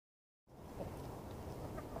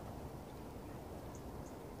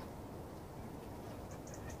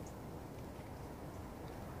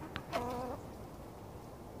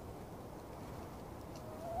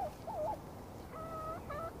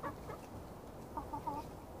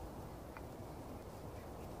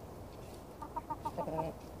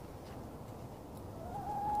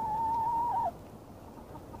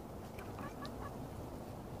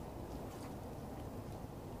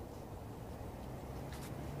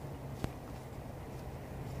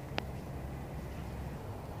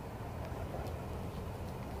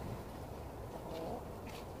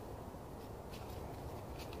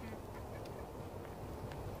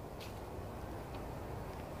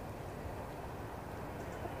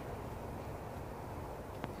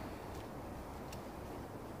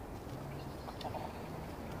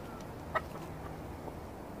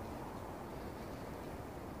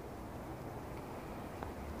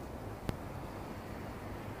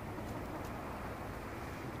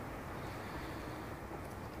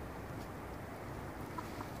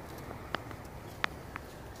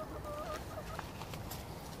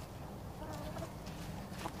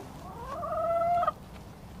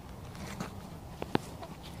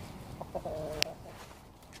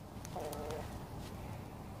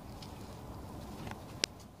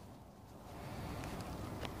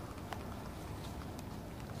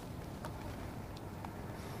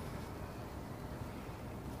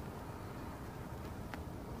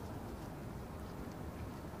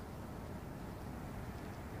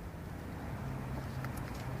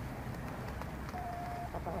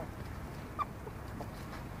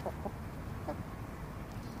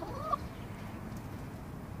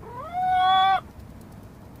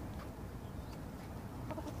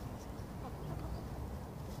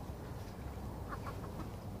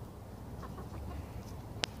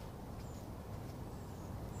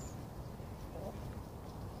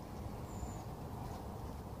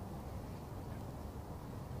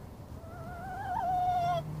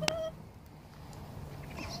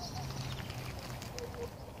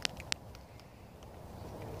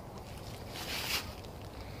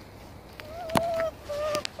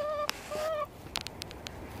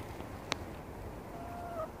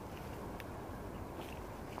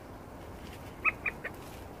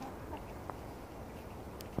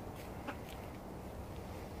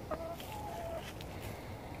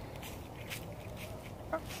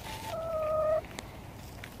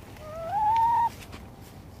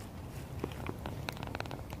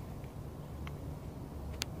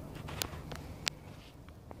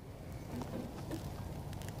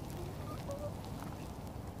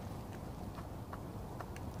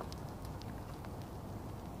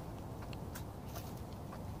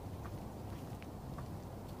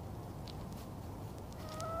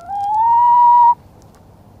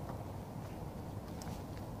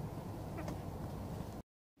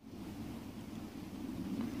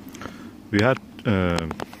We had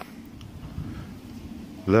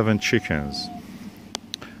 11 chickens,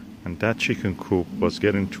 and that chicken coop was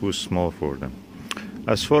getting too small for them.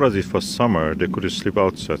 As far as it was summer, they could sleep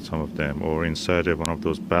outside, some of them, or inside one of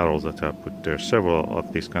those barrels that I put there. Several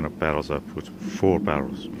of these kind of barrels I put, 4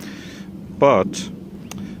 barrels. But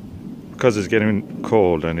because it's getting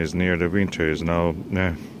cold and is near the winter, is now,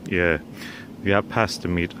 yeah, we have passed the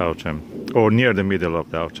mid-autumn, or near the middle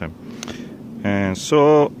of the autumn. And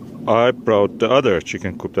so I brought the other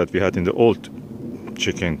chicken coop that we had in the old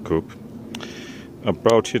chicken coop. I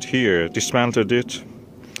brought it here, dismantled it,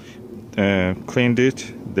 cleaned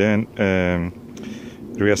it, then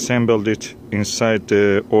reassembled it inside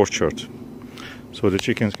the orchard, so the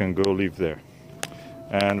chickens can go live there.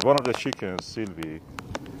 And one of the chickens, Sylvie,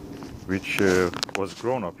 which was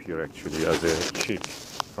grown up here actually as a chick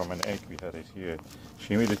from an egg, we had it here.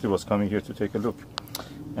 She immediately was coming here to take a look,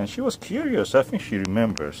 and she was curious. I think she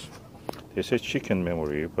remembers. They say chicken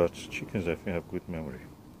memory, but chickens I think have good memory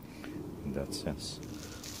in that sense.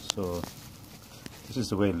 So this is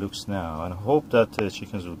the way it looks now, and I hope that the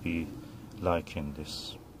chickens will be liking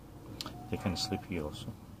this. They can sleep here also.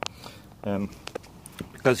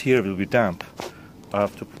 Because here will be damp, I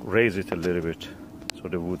have to raise it a little bit so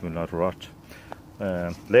the wood will not rot.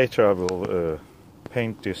 Later I will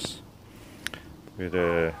paint this with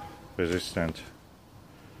a resistant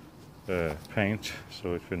paint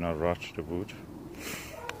so it will not rot the wood.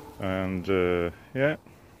 And yeah,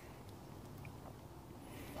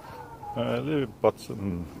 a little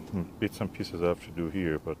bits and pieces I have to do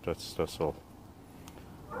here, but that's all.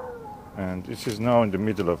 And this is now in the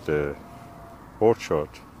middle of the orchard.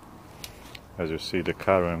 As you see, the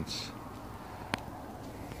currants,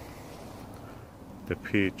 the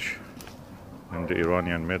peach, and the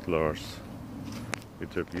Iranian medlars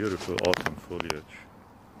with their beautiful autumn foliage.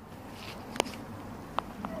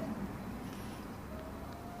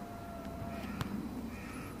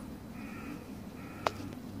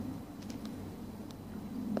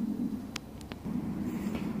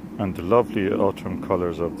 and the lovely autumn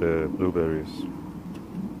colors of the blueberries.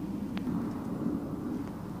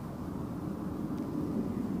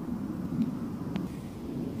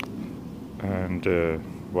 And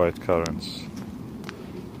white currants.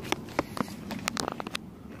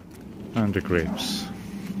 And the grapes.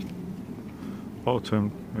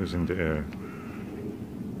 Autumn is in the air.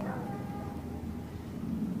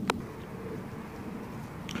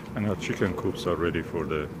 And our chicken coops are ready for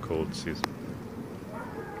the cold season.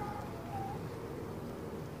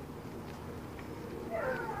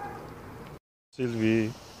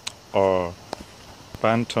 Sylvie, our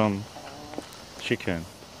bantam chicken,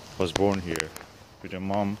 was born here with a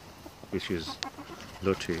mom, which is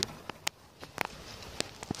Lottie.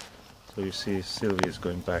 So you see, Sylvie is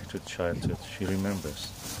going back to childhood. She remembers.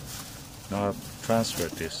 Now I've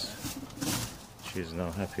transferred this. She's now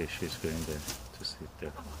happy. She's going there to sleep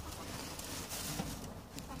there.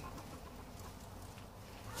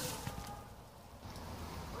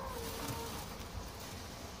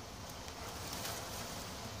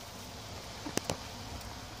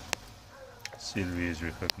 Sylvie is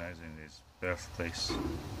recognizing his birthplace.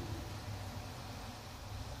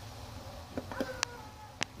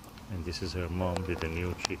 And this is her mom with a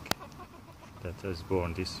new chick that was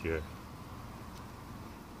born this year.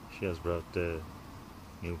 She has brought the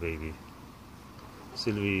new baby.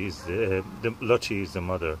 Sylvie is the Lottie is the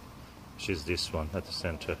mother. She's this one at the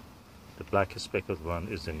center. The black speckled one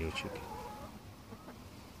is the new chick.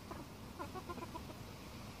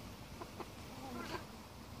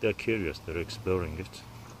 They're curious, they're exploring it.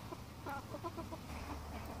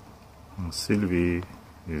 And Sylvie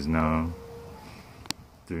is now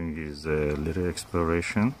doing his little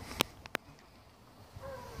exploration.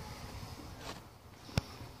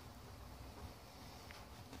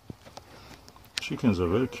 Chickens are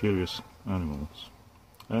very curious animals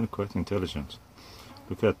and quite intelligent.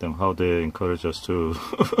 Look at them, how they encourage us to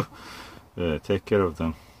take care of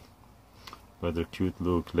them. By their cute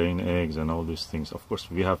look, laying eggs and all these things. Of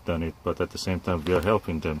course we have done it, but at the same time we are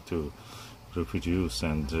helping them to reproduce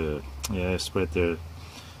and spread their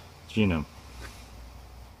genome.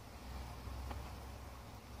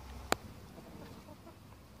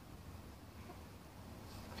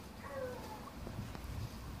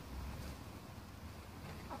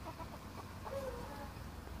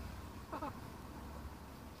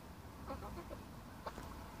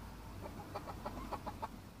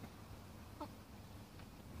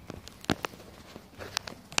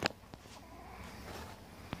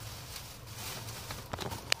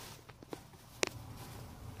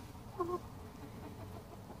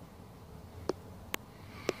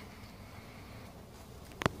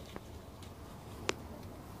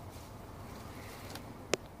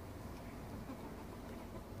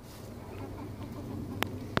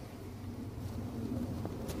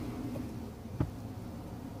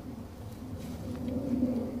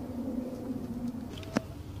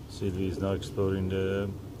 Sylvie is now exploring the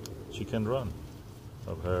chicken run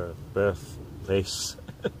of her birthplace.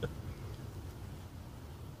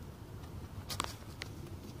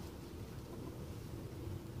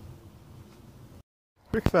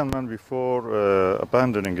 Rick Van Man, before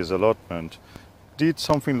abandoning his allotment, did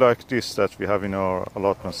something like this that we have in our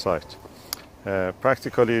allotment site.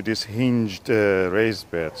 Practically these hinged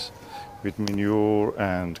raised beds with manure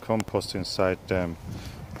and compost inside them,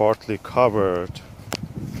 partly covered,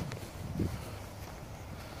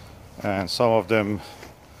 and some of them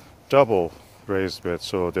double raised beds,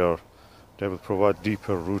 so they will provide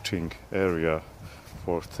deeper rooting area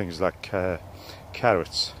for things like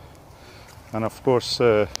carrots. And of course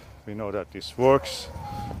we know that this works,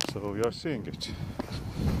 so we are seeing it.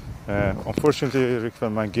 Unfortunately Rick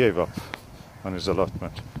Van Man gave up on his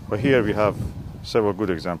allotment, but here we have several good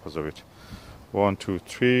examples of it. 1, 2,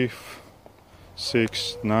 3,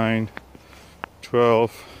 6, 9,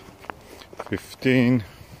 12, 15.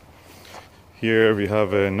 Here we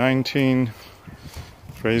have a 19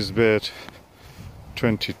 raised bed,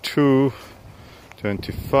 22,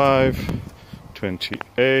 25,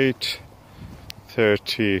 28,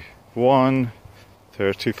 31,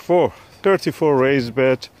 34. 34 raised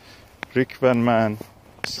bed, Rick Van Man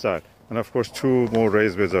style. And of course 2 more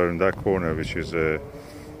raised beds are in that corner, which is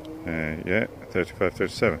 35,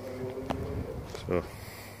 37. So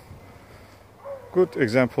good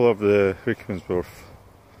example of the Rickmansworth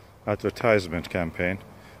advertisement campaign.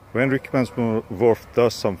 When Rickmansworth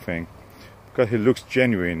does something, because he looks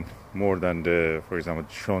genuine more than for example,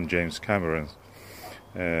 Sean James Cameron's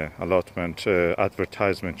allotment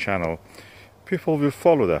advertisement channel, people will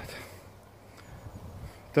follow that.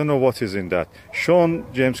 Don't know what is in that. Sean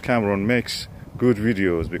James Cameron makes good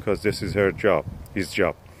videos because this is his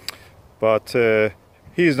job. but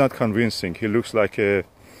he is not convincing. He looks like a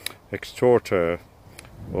extorter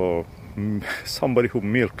or somebody who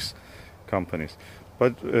milks companies.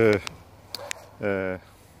 But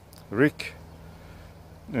Rick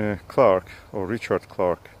Clark or Richard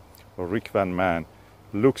Clark or Rick Van Man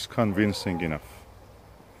looks convincing enough.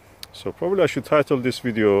 So probably I should title this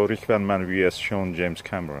video Rick Van Man vs Sean James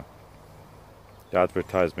Cameron, the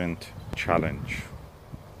advertisement challenge.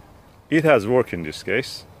 It has worked in this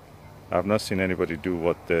case. I've not seen anybody do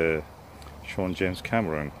what Sean James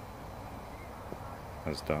Cameron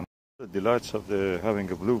has done. The delights of having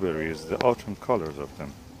a blueberry is the autumn colors of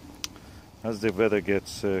them. As the weather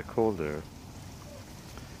gets colder,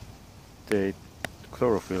 the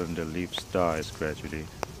chlorophyll in the leaves dies gradually,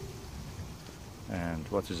 and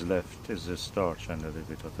what is left is the starch and a little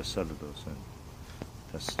bit of the cellulose, and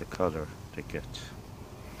that's the color they get.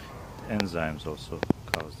 The enzymes also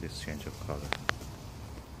cause this change of color.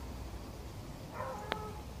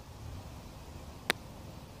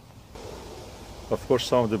 Of course,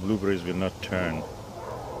 some of the blueberries will not turn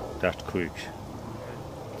that quick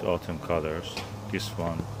to autumn colors. This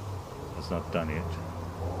one has not done it.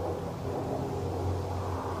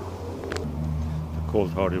 The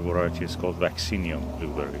cold hardy variety is called Vaccinium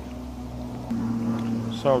blueberry.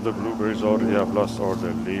 Some of the blueberries already have lost all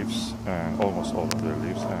their leaves, and almost all of their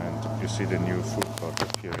leaves, and you see the new fruit bud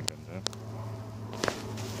appearing in them.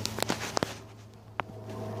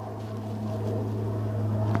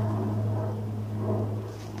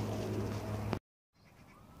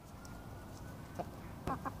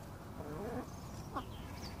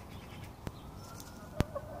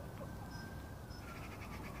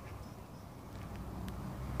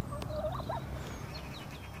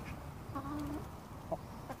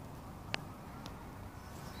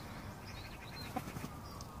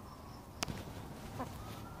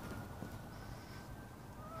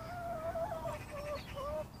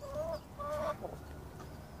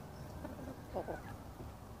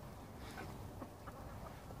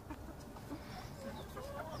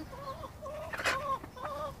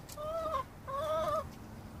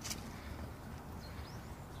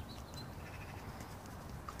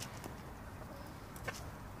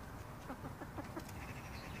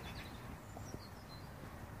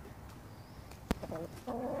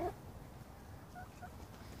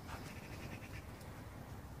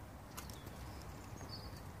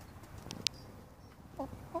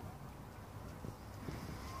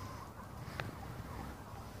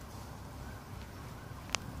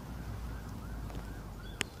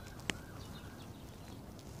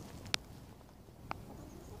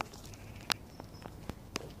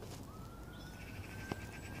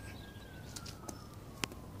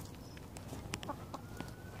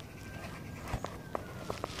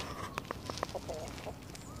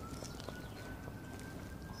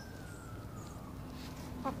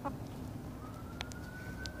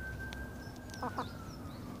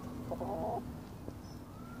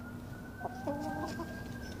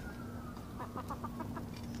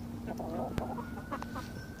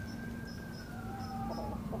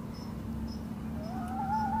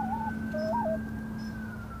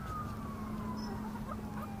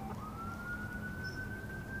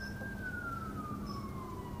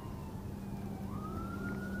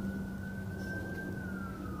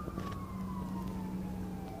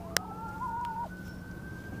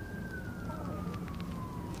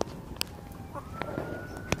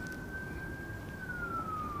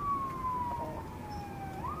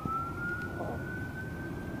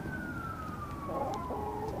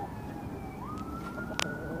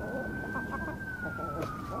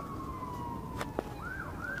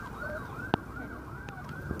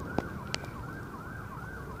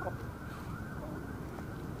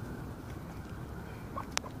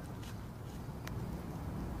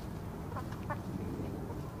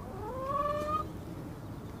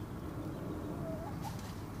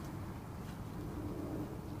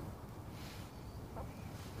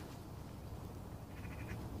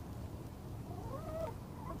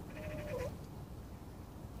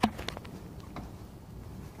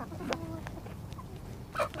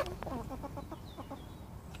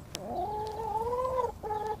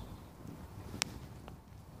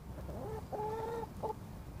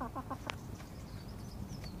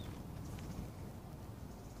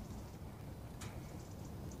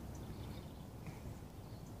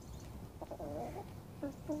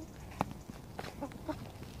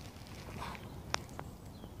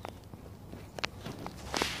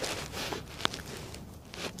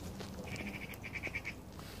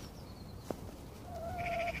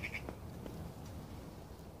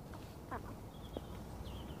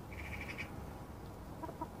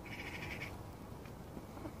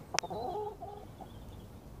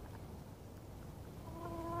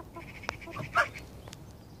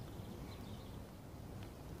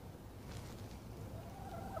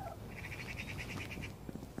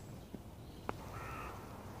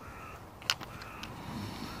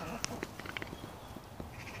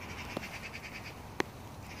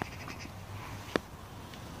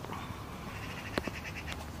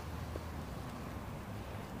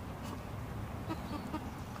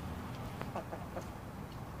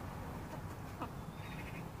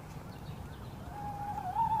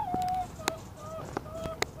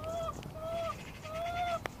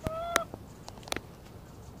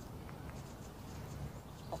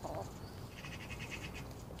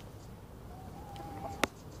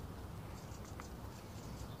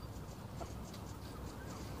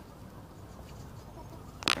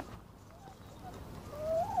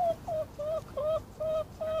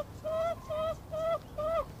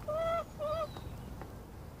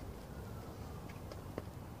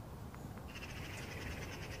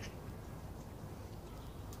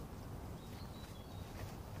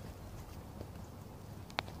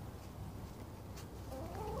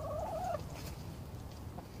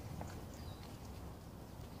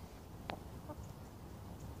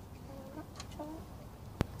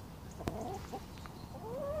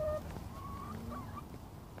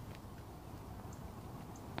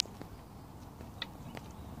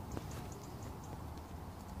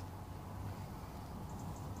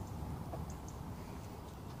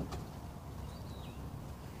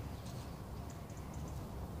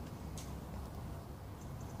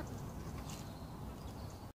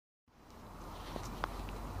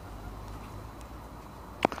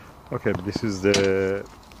 Okay, this is the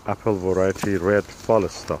apple variety red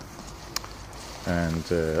Falstaff, and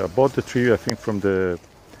I bought the tree I think from the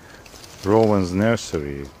Rowan's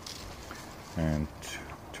nursery, and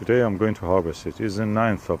today I'm going to harvest it. It's the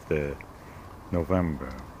 9th of the November.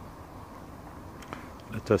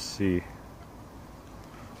 Let us see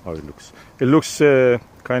how it looks. It looks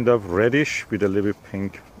kind of reddish with a little bit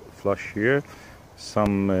pink flush here,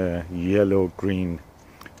 some yellow green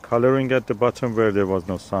coloring at the bottom where there was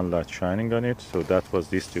no sunlight shining on it, so that was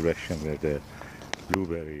this direction where the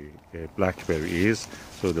blackberry is,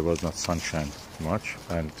 so there was not sunshine much,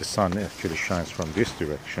 and the sun actually shines from this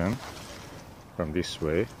direction, from this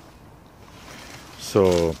way.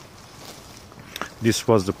 So this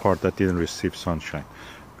was the part that didn't receive sunshine,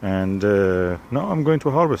 and now I'm going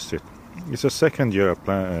to harvest it. It's the second year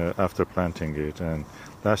after planting it, and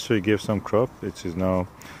last year it gave some crop. It is now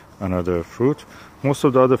another fruit. Most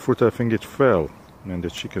of the other fruit I think it fell, and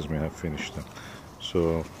the chickens may have finished them.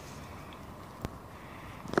 So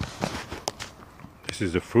this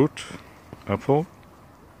is the fruit, apple.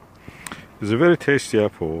 It's a very tasty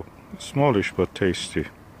apple, smallish but tasty,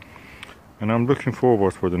 and I'm looking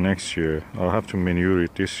forward for the next year. I'll have to manure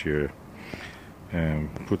it this year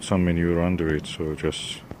and put some manure under it, so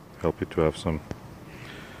just help it to have some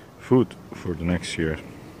food for the next year.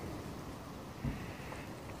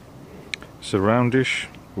 It's a roundish,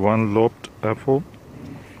 one-lobed apple,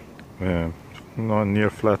 near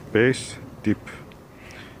flat base, deep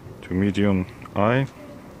to medium eye,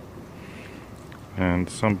 and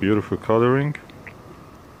some beautiful coloring,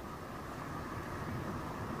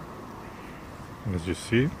 as you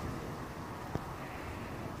see.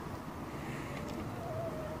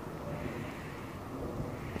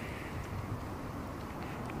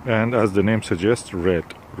 And as the name suggests,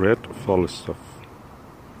 red Falstaff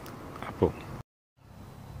apple.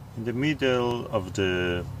 In the middle of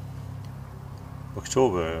the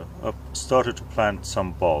October, I started to plant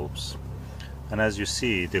some bulbs, and as you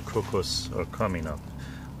see, the crocus are coming up.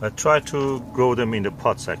 I tried to grow them in the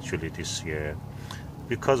pots actually this year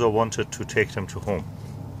because I wanted to take them to home.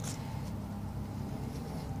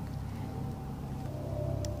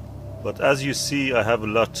 But as you see, I have a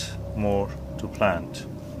lot more to plant,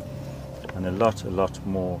 and a lot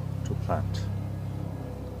more to plant.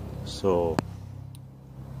 So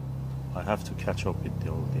I have to catch up with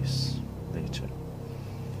all this later.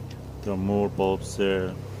 There are more bulbs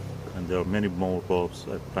there, and there are many more bulbs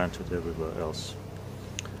I planted everywhere else.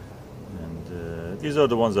 And these are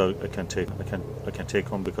the ones I can take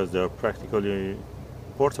home because they are practically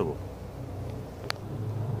portable.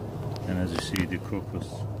 And as you see, the crocus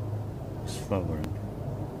is flowering.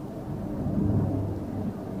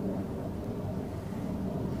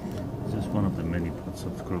 Just one of the many pots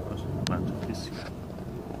of crocus planted this year.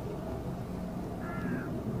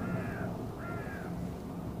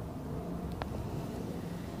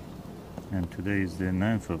 And today is the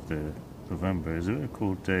 9th of the November. It's a very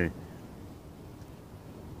cold day.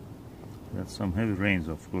 We had some heavy rains,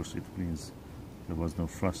 of course. It means there was no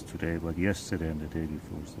frost today, but yesterday and the day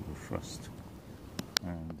before there was frost.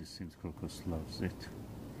 And the Saint crocus loves it.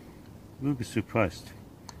 You'll be surprised.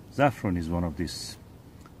 Saffron is one of these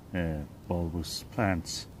bulbous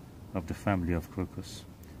plants of the family of crocus.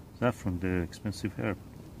 Saffron, the expensive herb,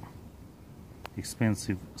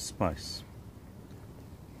 expensive spice.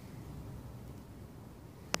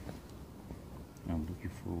 I'm looking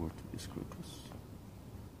forward to this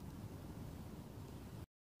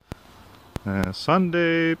crocus.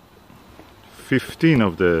 Sunday, 15th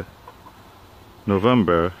of the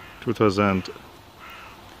November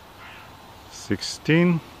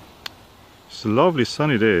 2016. It's a lovely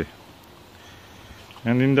sunny day,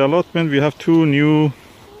 and in the allotment we have 2 new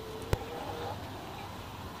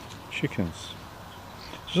chickens.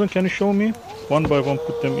 Susan, can you show me one by one,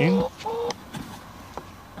 put them in?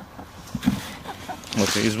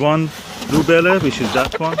 Okay, is one blue belly, which is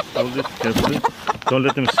that one. Hold it carefully, don't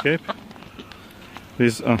let them escape.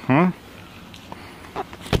 Please,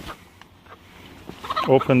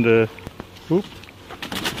 open the hoop,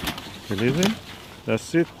 release it.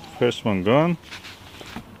 That's it. First one gone.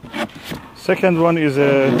 Second one is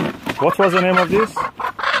a. What was the name of this?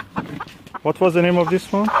 What was the name of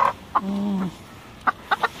this one?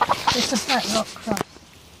 It's a black rock cross.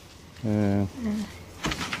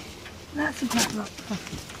 That's a black rock cross.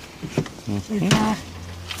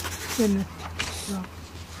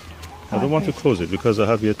 I don't want to close it because I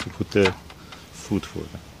have yet to put the food for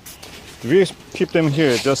them. We keep them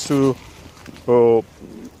here just to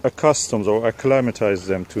accustom or acclimatize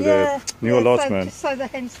them to the new allotment. So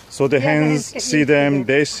the hens see them,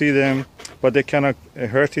 they see them, but they cannot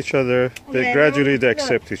hurt each other. They Yeah, gradually they look.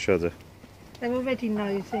 accept each other. They're already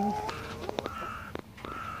nosing.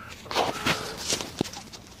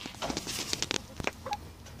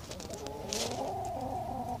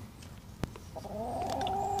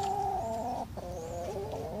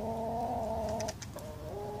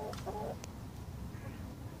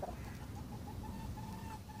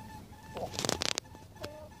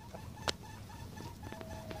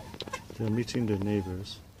 They're meeting their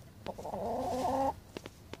neighbors.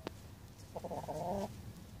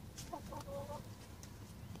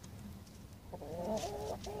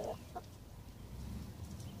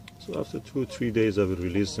 So after 2-3 days I will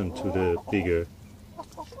release them to the bigger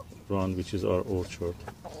run, which is our orchard.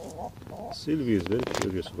 Sylvie is very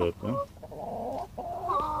curious about them.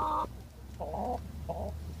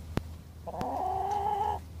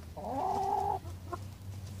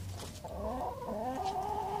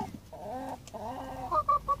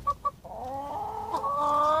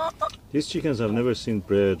 These chickens have never seen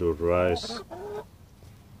bread or rice.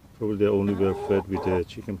 Probably they only were fed with a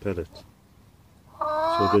chicken pellet.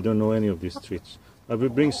 So they don't know any of these treats. I will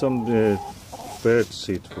bring some bird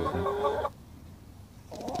seed for them.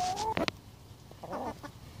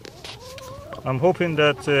 I'm hoping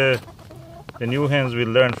that the new hens will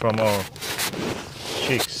learn from our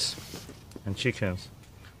chicks and chickens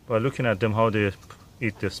by looking at them how they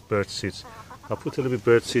eat this bird seeds. I'll put a little bit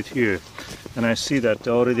bird seed here, and I see that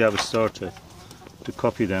they already have started to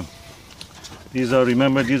copy them. These are,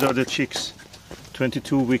 remember, these are the chicks,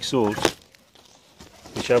 22 weeks old,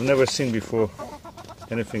 which I've never seen before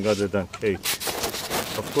anything other than cage.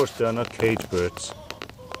 Of course, they are not cage birds.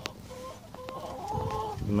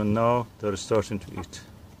 But now they're starting to eat.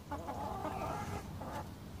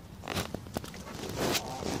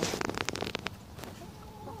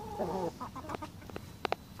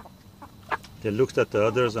 They looked at the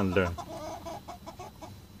others and learned.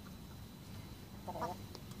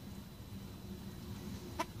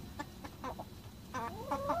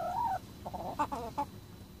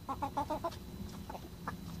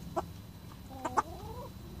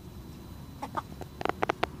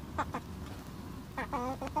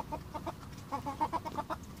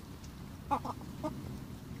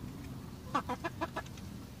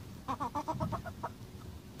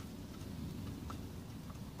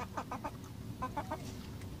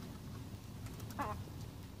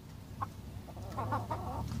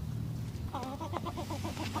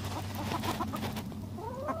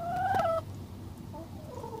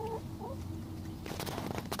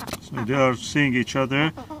 So they are seeing each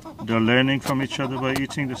other, they're learning from each other by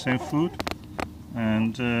eating the same food,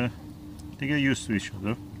 and they get used to each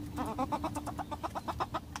other.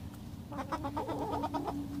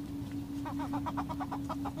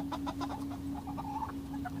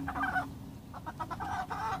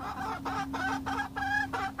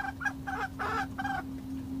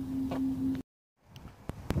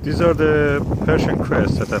 These are the Persian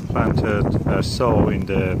cress that I planted, sow in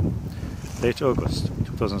the late August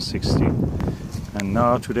 2016, and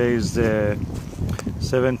now today is the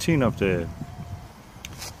 17th of the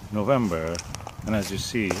November, and as you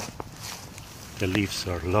see, the leaves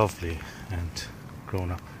are lovely and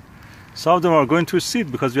grown up. Some of them are going to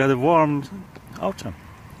seed because we had a warm autumn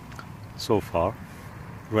so far,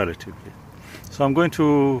 relatively. So I'm going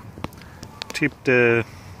to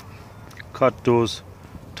cut those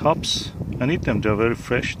tops and eat them. They're very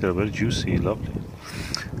fresh, they're very juicy, lovely.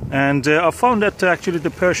 And I found that actually the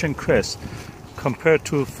Persian cress, compared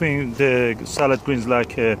to the salad greens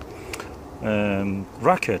like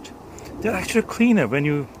rocket, they're actually cleaner when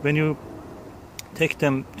you take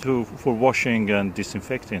them for washing and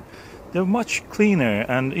disinfecting. They're much cleaner,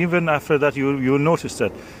 and even after that you'll notice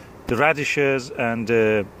that the radishes and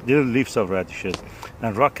little leaves of radishes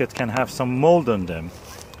and rocket can have some mold on them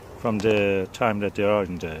from the time that they are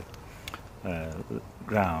in the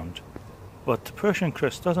ground. But the Persian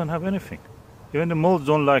cress doesn't have anything. Even the molds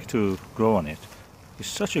don't like to grow on it. It's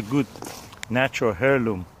such a good natural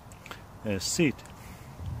heirloom seed.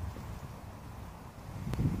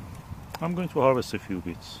 I'm going to harvest a few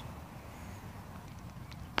bits.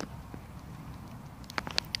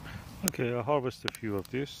 Okay, I'll harvest a few of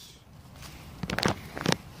this.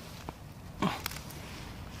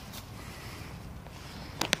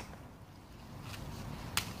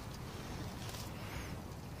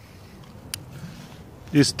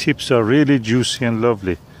 These tips are really juicy and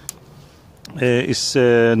lovely. It's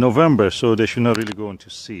November, so they should not really go into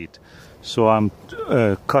seed. So I'm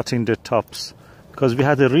cutting the tops because we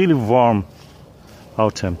had a really warm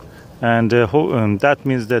autumn, and that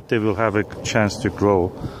means that they will have a chance to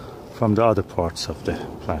grow from the other parts of the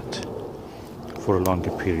plant. for a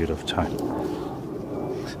longer period of time.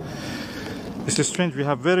 This is strange. We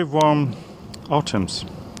have very warm autumns.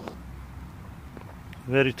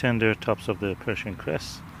 Very tender tops of the Persian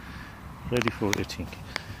cress, ready for eating.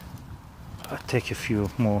 I'll take a few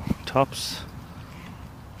more tops.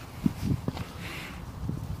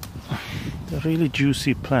 A really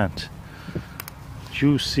juicy plant.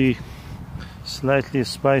 Juicy, slightly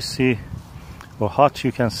spicy or hot,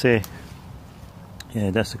 you can say.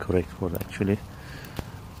 Yeah, that's the correct word actually.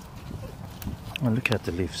 And look at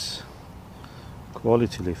the leaves.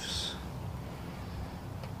 Quality leaves.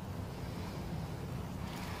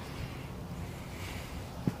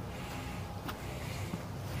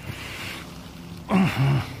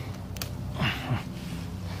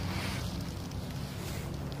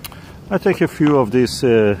 I take a few of these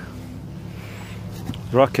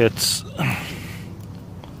rocket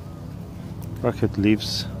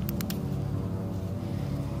leaves.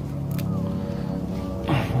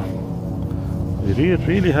 We're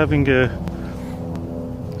really having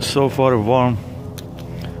so far a warm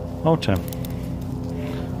autumn.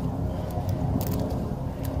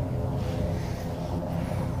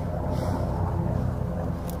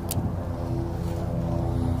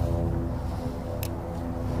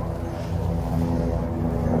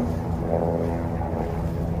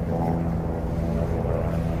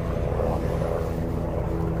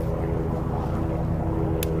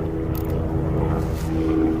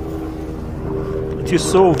 It is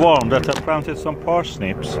so warm that I planted some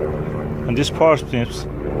parsnips, and these parsnips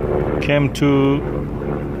came to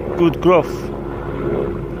good growth.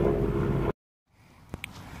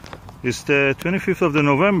 It's the 25th of the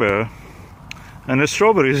November, and the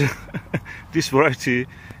strawberries, this variety,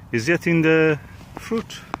 is yet in the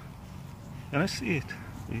fruit. Can I see it,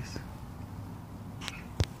 please?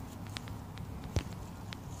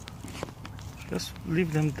 Just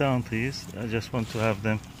leave them down, please. I just want to have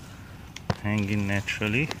them hanging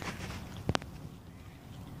naturally.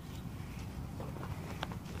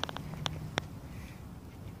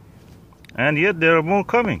 And yet there are more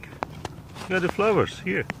coming. Look at the flowers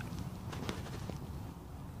here.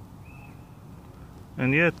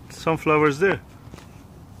 And yet some flowers there.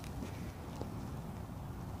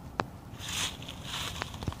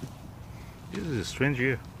 This is a strange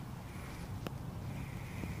year.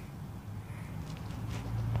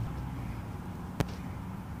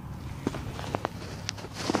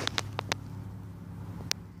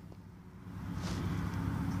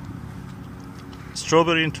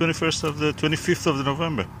 Strawberry in 25th of the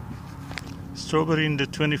November. Strawberry in the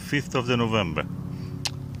 25th of the November.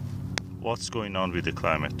 What's going on with the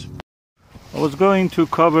climate? I was going to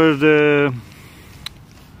cover the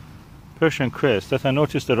Persian cress that I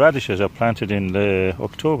noticed the radishes are planted in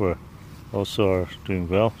October also are doing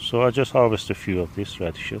well. So I just harvested a few of these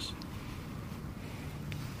radishes.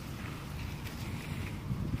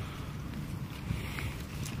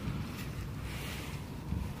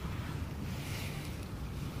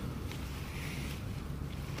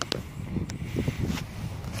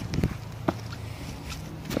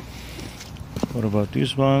 What about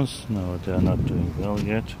these ones? No, they are not doing well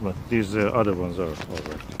yet, but these other ones are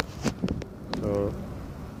alright. So,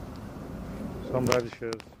 some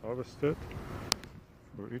radishes harvested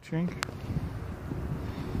for eating.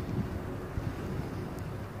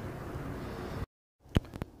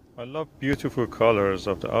 I love beautiful colors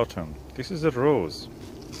of the autumn. This is a rose,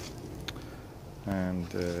 and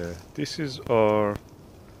this is our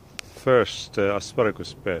first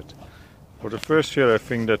asparagus bed. For the first year, I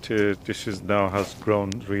think that this is now has grown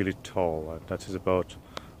really tall. That is about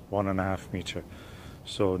 1.5 meters.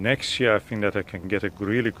 So next year, I think that I can get a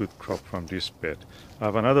really good crop from this bed. I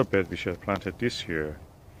have another bed which I planted this year,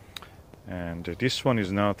 and this one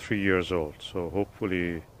is now 3 years old. So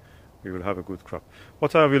hopefully, we will have a good crop.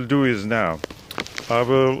 What I will do is now, I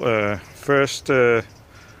will first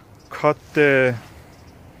cut the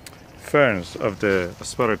ferns of the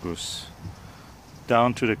asparagus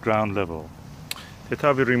down to the ground level. That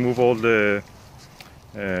I will remove all the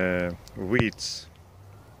weeds,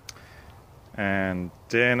 and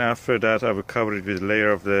then after that I will cover it with a layer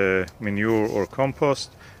of the manure or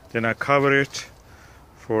compost. Then I cover it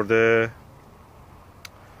for the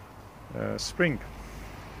spring,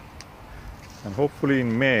 and hopefully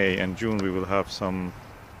in May and June we will have some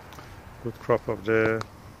good crop of the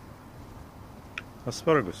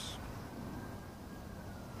asparagus.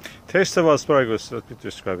 Taste of asparagus, let me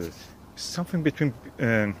describe it. It's something between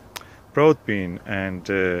broad bean and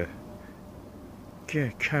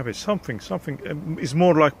cabbage. Something is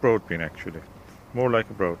more like broad bean actually, more like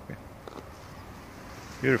a broad bean.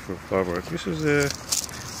 Beautiful flower. This is a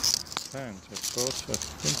plant. I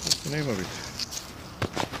think what's the name of it?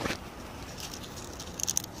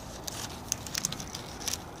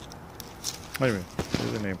 Anyway,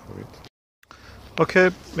 there's a name for it.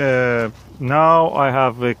 Okay, now I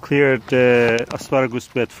have cleared the asparagus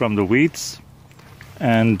bed from the weeds,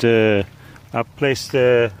 and I've placed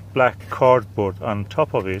the black cardboard on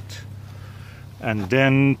top of it, and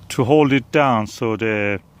then to hold it down so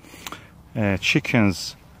the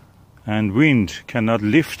chickens and wind cannot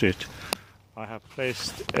lift it, I have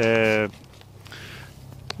placed a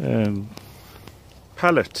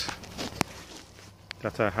pallet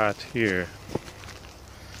that I had here,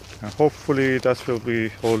 and hopefully that will be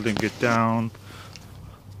holding it down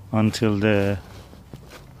until the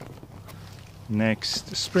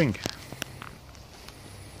next spring.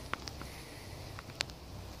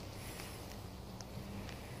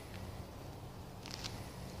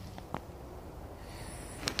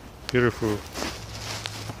 Beautiful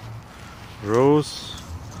rose.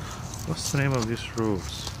 What's the name of this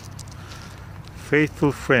rose?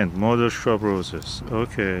 Faithful Friend, Mother Shrub Roses.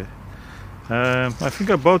 Okay. I think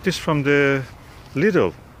I bought this from the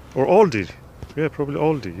Lidl or Aldi. Yeah, probably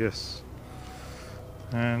Aldi, yes.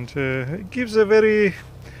 And it gives a very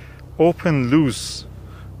open, loose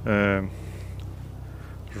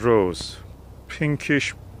rose.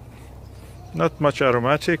 Pinkish, not much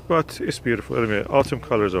aromatic, but it's beautiful. Anyway, autumn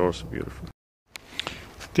colors are also beautiful.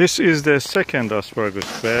 This is the second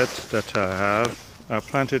asparagus bed that I have. I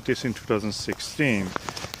planted this in 2016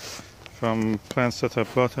 from plants that I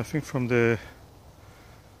bought, I think, from the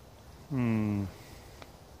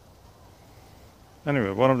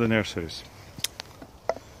anyway, one of the nurseries.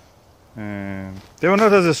 And they were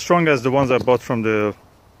not as strong as the ones I bought from the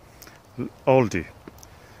Aldi,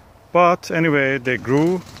 but anyway, they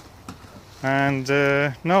grew, and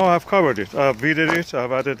now I've covered it. I've weeded it.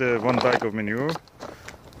 I've added 1 bag of manure,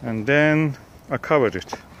 and then I covered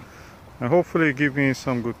it, and hopefully give me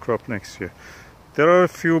some good crop next year. There are a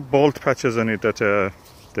few bald patches on it that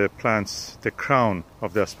the plants, the crown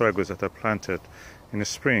of the asparagus that I planted in the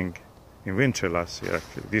spring, in winter last year,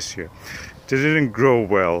 actually this year, they didn't grow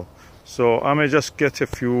well, so I may just get a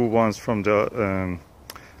few ones from the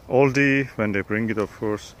Aldi when they bring it, of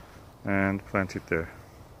course, and plant it there.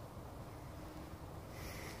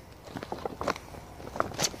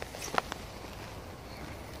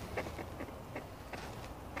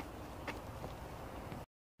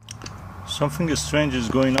 Something strange is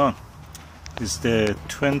going on. It's the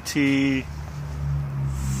 24th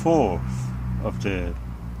of the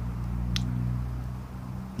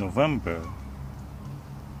November,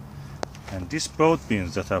 and these broad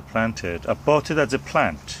beans that I planted, I bought it as a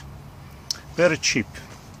plant, very cheap,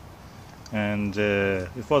 and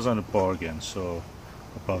it was on a bargain, so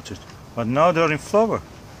I bought it. But now they're in flower.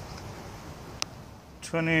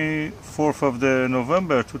 24th of the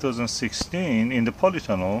November 2016 in the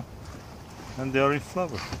polytunnel, and they are in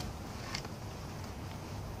flower.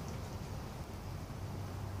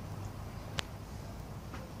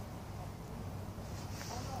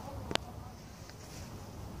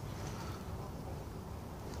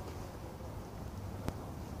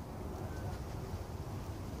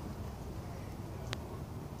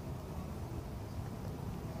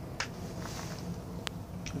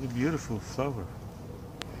 What a beautiful flower.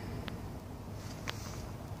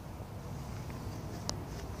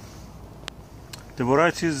 The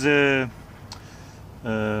varieties,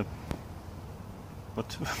 what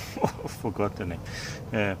I forgot the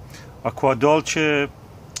name. Aqua Dolce,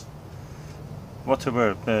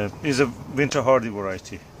 whatever, is a winter hardy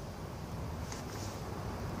variety.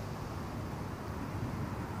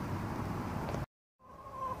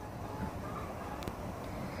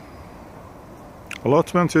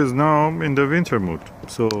 Allotment is now in the winter mood,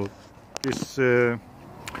 so this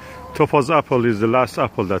topaz apple is the last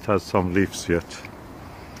apple that has some leaves yet,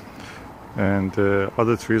 and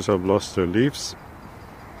other trees have lost their leaves.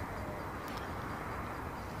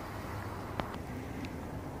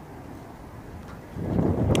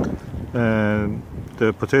 And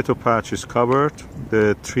the potato patch is covered.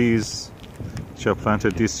 The trees which I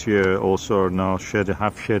planted this year also are now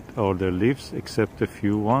have shed all their leaves, except a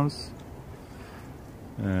few ones,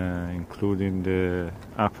 including the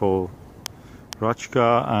apple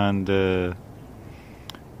Rachka and the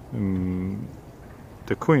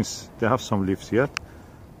quince. They have some leaves yet.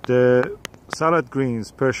 The salad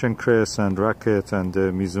greens, Persian cress and racket and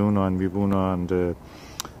Mizuno and Vibuna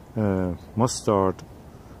and mustard,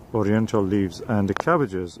 oriental leaves, and the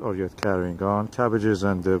cabbages are yet carrying on. Cabbages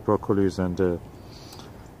and the broccolis and the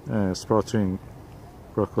sprouting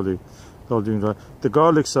broccoli, all doing right. The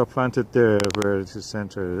garlics are planted there where it is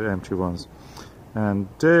centered, empty ones, and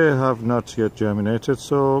they have not yet germinated,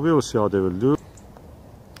 so we will see how they will do.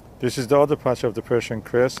 This is the other patch of the Persian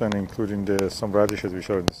cress, and including some radishes which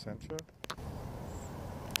are in the center.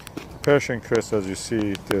 Persian cress, as you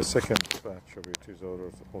see, the second batch of it is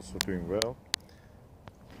also doing well.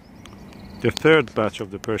 The third batch of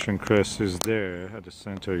the Persian cress is there at the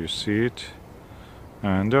center, you see it,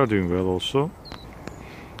 and they're doing well also.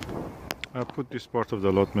 I'll put this part of the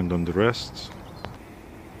allotment on the rest.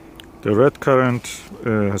 The red currant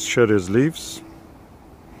has shed its leaves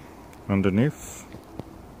underneath,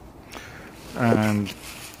 and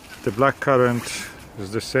the black currant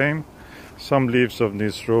is the same. Some leaves of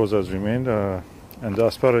these rows has remained, and the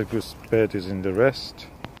asparagus bed is in the rest.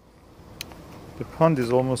 The pond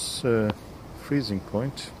is almost freezing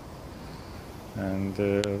point, and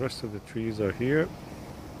the rest of the trees are here.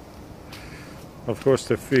 Of course,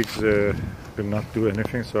 the figs will not do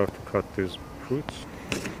anything, so I have to cut these fruits.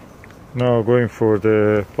 Now going for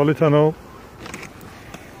the polytunnel.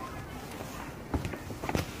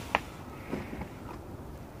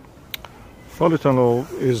 Polytunnel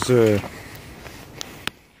is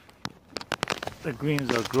the greens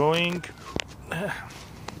are growing.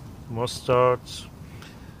 Mustards,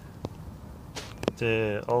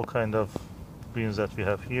 all kind of greens that we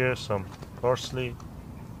have here, some parsley,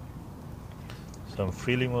 some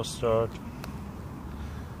frilly mustard,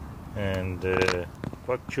 and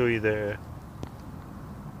pak choy there,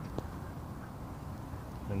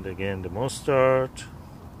 and again the mustard,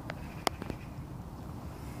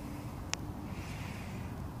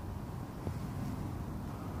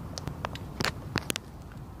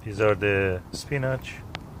 these are the spinach,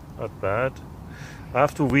 not bad. I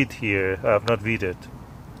have to weed here. I have not weeded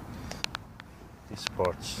these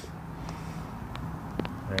parts.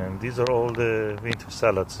 And these are all the winter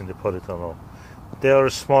salads in the polytunnel. They are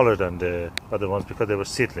smaller than the other ones because they were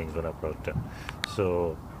seedlings when I brought them.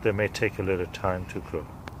 So they may take a little time to grow.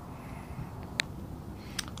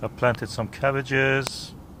 I planted some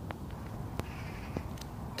cabbages.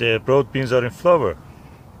 The broad beans are in flower.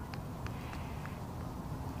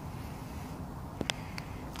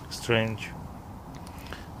 Strange.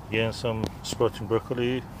 Again, some sprouting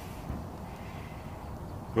broccoli.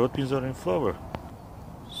 Broad beans are in flower.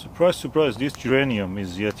 Surprise, surprise, this geranium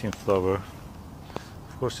is yet in flower.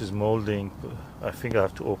 Of course, it's molding. I think I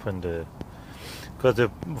have to open the... Because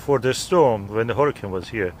before the storm, when the hurricane was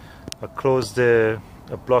here, I blocked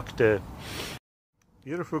the...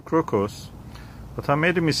 Beautiful crocus. But I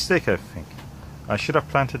made a mistake, I think. I should have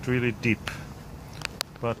planted really deep.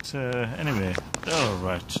 But anyway,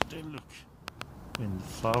 alright, they look in the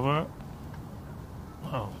flower.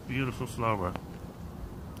 Oh, beautiful flower.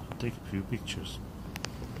 I'll take a few pictures.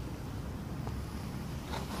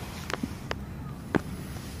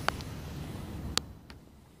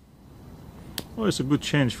 Oh, it's a good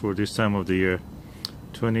change for this time of the year.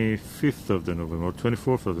 25th of the November, or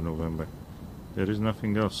 24th of the November. There is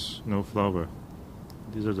nothing else, no flower.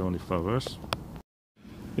 These are the only flowers.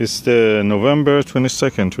 It's the November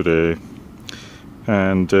 22nd today,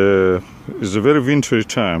 and it's a very wintry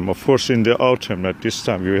time. Of course, in the autumn at this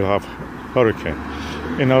time we will have hurricane.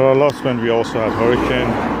 In our allotment we also have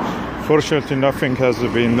hurricane. Fortunately, nothing has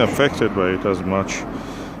been affected by it as much,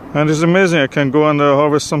 and it's amazing. I can go and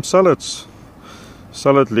harvest some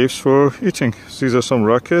salad leaves for eating. These are some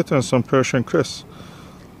rocket and some Persian cress.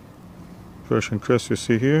 Persian cress you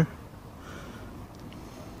see here.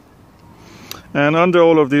 And under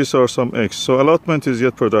all of these are some eggs. So allotment is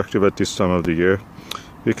yet productive at this time of the year.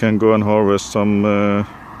 We can go and harvest some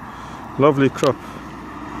lovely crop.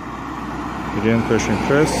 Again, Persian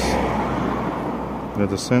cress at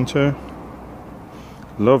the center.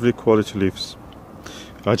 Lovely quality leaves.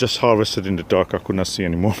 I just harvested in the dark. I could not see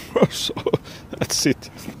anymore. So that's it.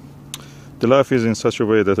 The life is in such a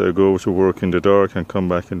way that I go to work in the dark and come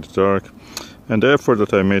back in the dark. And the effort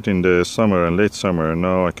that I made in the summer and late summer,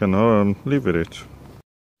 now I can live with it.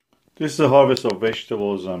 This is the harvest of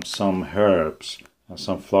vegetables and some herbs and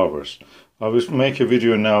some flowers. I will make a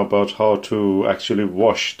video now about how to actually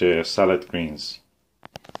wash the salad greens.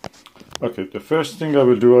 Okay, the first thing I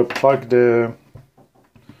will do, I plug the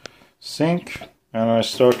sink and I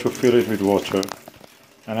start to fill it with water.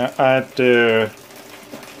 And I add the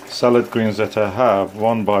salad greens that I have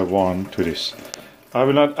one by one to this. I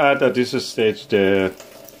will not add at this stage the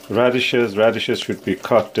radishes. Radishes should be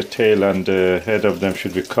cut, the tail and the head of them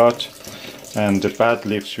should be cut, and the bad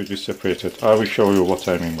leaves should be separated. I will show you what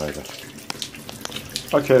I mean by that.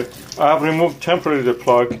 Okay, I have removed temporarily the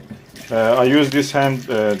plug. I use this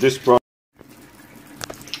this brush.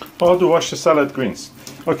 How to wash the salad greens?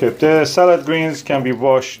 Okay, the salad greens can be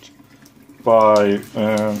washed by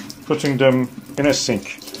putting them in a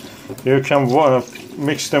sink. You can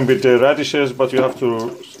mix them with the radishes, but you have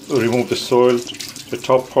to remove the soil The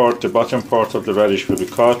top part, the bottom part of the radish will be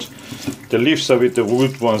cut. The leaves of it, the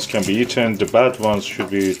wood ones, can be eaten. The bad ones should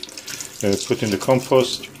be put in the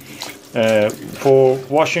compost. For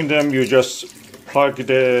washing them, you just plug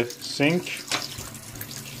the sink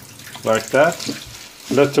like that.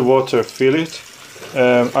 Let the water fill it.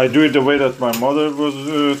 I do it the way that my mother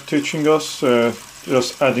was teaching us,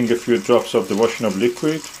 just adding a few drops of the washing up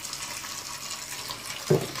liquid.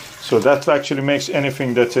 So that actually makes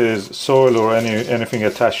anything that is soil or anything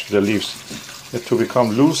attached to the leaves to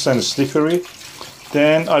become loose and slippery.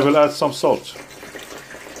 Then I will add some salt.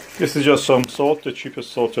 This is just some salt, the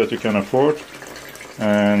cheapest salt that you can afford.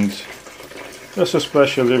 And just a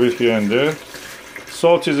splash a little bit here and there.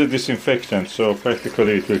 Salt is a disinfectant, so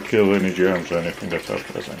practically it will kill any germs or anything that are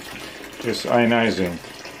present. It's ionizing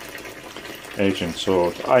agent,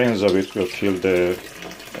 so the ions of it will kill the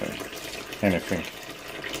anything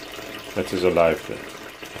that is alive there,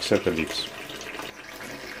 except the leaves.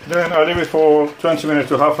 Then I leave it for 20 minutes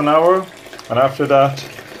to half an hour, and after that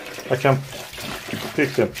I can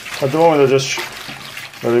pick them. At the moment I just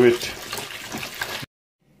leave it.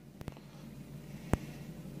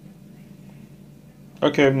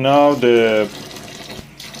 Okay, now the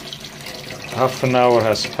half an hour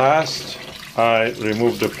has passed. I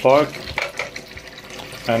remove the plug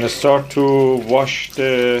and I start to wash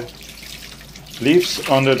the leaves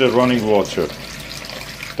under the running water.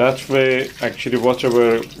 That way, actually,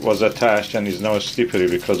 whatever was attached and is now slippery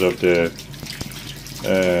because of the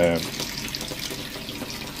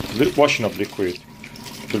washing up liquid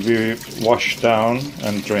will be washed down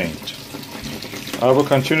and drained. I will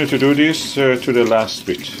continue to do this to the last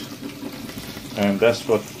bit, and that's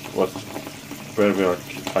where we are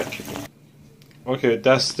keeping. Okay,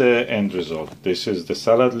 that's the end result. This is the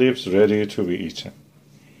salad leaves ready to be eaten.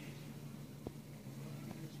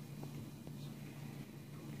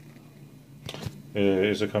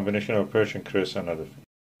 It's a combination of Persian cress and other things.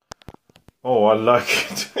 Oh, I like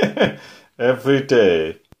it. Every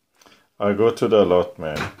day I go to the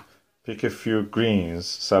allotment, pick a few greens,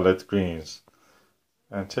 salad greens,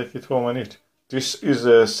 and take it home and eat. This is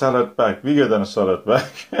a salad bag, bigger than a salad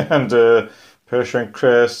bag, and Persian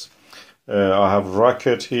cress. I have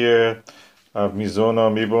rocket here. I have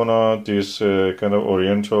mibona, these kind of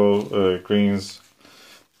oriental greens.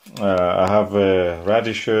 I have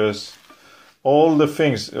radishes. All the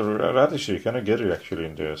things, radish you cannot get it actually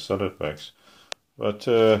in the salad bags. But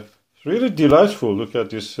it's really delightful. Look at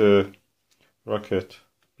this rocket,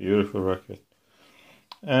 beautiful rocket.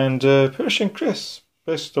 And Persian cress.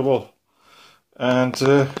 Best of all. And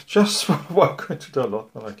just while going to the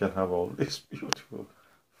allotment, I can have all these beautiful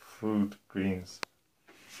food greens.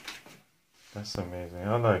 That's amazing.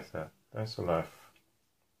 I like that. That's a life.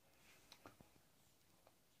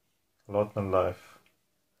 Allotment life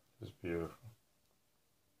is beautiful.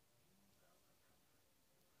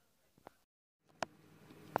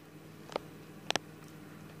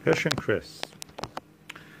 Persian cress.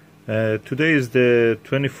 Today is the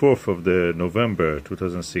 24th of the November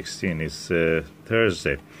 2016. It's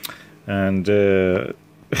Thursday, and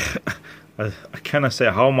I cannot say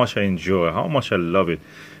how much I enjoy, how much I love it.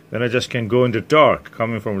 Then I just can go in the dark,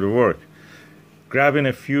 coming from the work, grabbing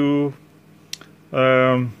a few,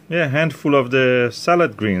 handful of the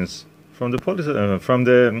salad greens from the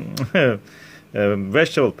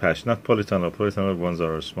vegetable patch, not polytunnel. Polytunnel ones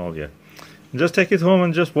are small yet. And just take it home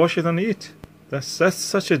and just wash it and eat. That's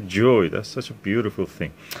such a joy. That's such a beautiful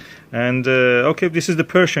thing. And okay, this is the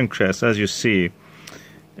Persian cress, as you see.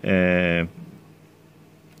 Very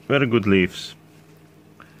good leaves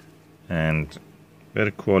and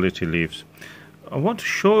very quality leaves. I want to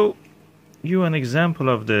show you an example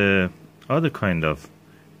of the other kind of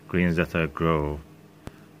greens that I grow,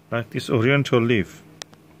 like this oriental leaf,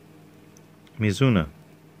 Mizuna.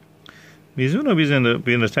 Mizuna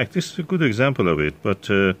being attacked. This is a good example of it, but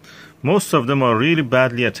most of them are really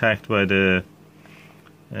badly attacked by the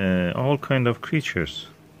all kind of creatures.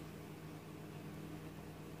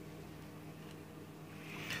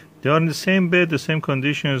 They are in the same bed, the same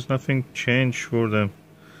conditions, nothing changed for them,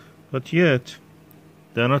 but yet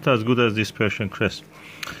they are not as good as this Persian cress.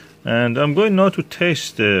 And I'm going now to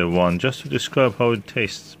taste one, just to describe how it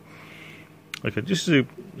tastes. Okay, this is a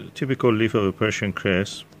typical leaf of a Persian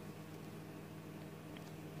cress.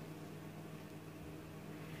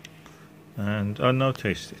 And I'll now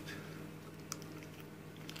taste it.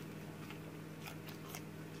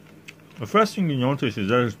 The first thing you notice is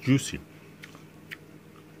that it's juicy.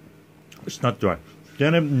 It's not dry.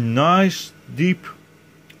 Then a nice, deep,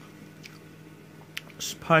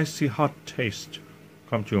 spicy, hot taste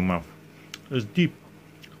comes to your mouth. It's deep.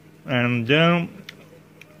 And then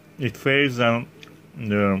it fades and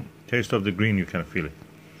the taste of the green, you can feel it.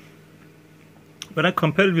 When I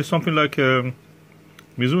compare it with something like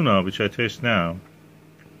Mizuna, which I taste now,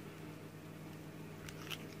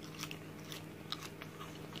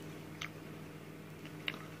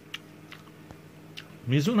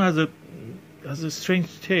 Mizuna has a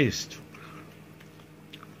strange taste.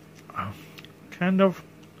 Kind of,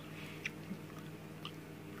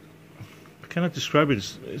 I cannot describe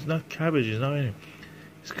it. It's not cabbage. It's not anything.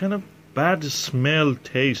 It's kind of bad smell,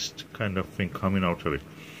 taste kind of thing coming out of it.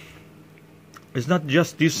 It's not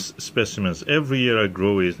just these specimens. Every year I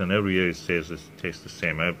grow it, and every year it tastes the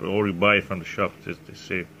same. Or you buy it from the shop, they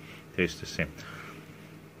say tastes the same.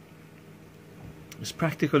 It's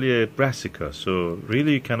practically a brassica, so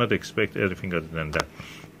really you cannot expect anything other than that.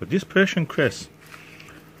 But this Persian cress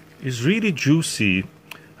is really juicy.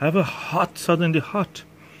 Have a hot, suddenly hot,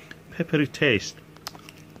 peppery taste.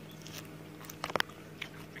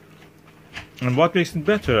 And what makes it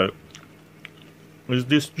better is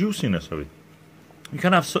this juiciness of it. You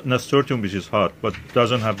can have nasturtium which is hot, but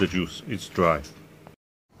doesn't have the juice. It's dry.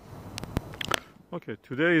 Okay,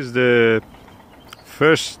 today is the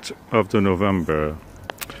 1st of the November,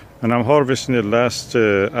 and I'm harvesting the last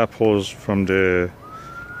apples from the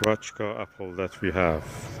Rachka apple that we have.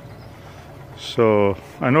 So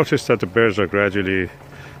I noticed that the birds are gradually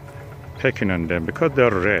pecking on them because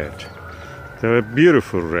they're red. They're a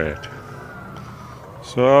beautiful red.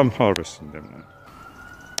 So I'm harvesting them now.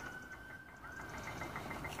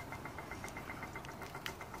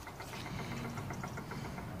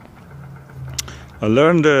 I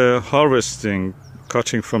learned harvesting,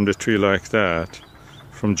 cutting from the tree like that,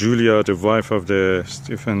 from Julia, the wife of the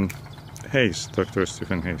Stephen Hayes, Dr.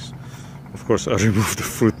 Stephen Hayes. Of course, I removed the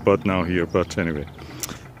fruit bud now here, but anyway,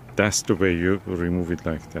 that's the way you remove it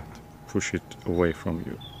like that. Push it away from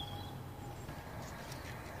you.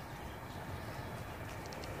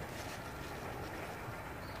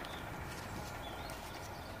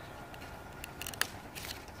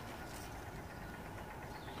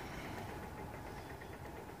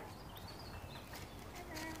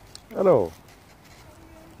 Hello.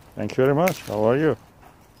 Thank you very much. How are you?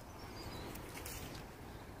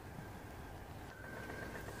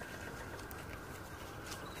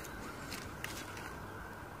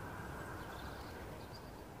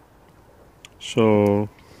 So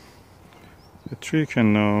the tree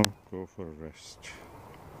can now go for a rest.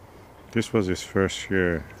 This was his first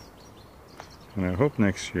year, and I hope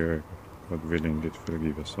next year, God willing, it will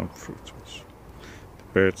give us some fruit also. The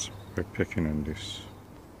birds were pecking on this.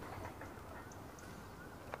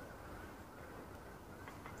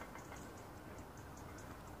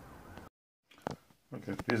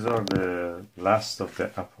 Okay, these are the last of the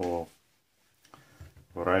apple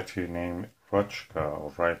variety named Rachka or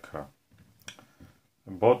Raika.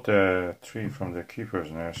 I bought the tree from the keeper's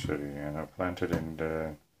nursery and I planted in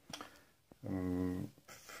the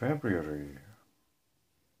February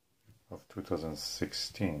of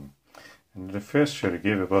 2016. And the first year it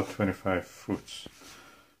gave about 25 fruits.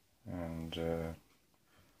 And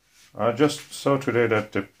I just saw today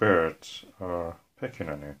that the birds are pecking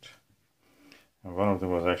on it. And one of them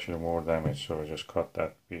was actually more damaged, so I just cut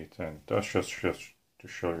that bit, and that's just to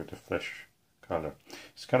show you the flesh color.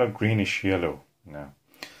 It's kind of greenish yellow now.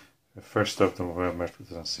 The 1st of November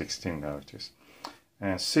 2016 now it is.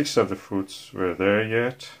 And 6 of the fruits were there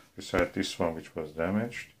yet, beside this one which was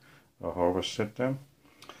damaged. I harvested them.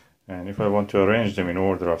 And if I want to arrange them in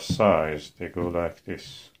order of size, they go like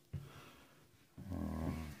this.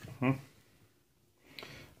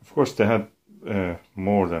 Of course they had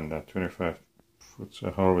more than that, 25 fruits I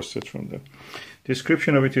harvested from them.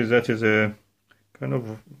 Description of it is that is a kind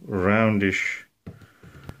of roundish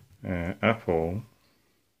apple.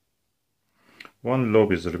 One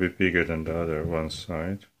lobe is a little bit bigger than the other, one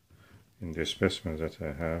side, in the specimens that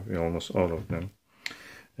I have, in almost all of them.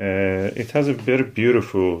 It has a very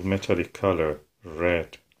beautiful metallic color,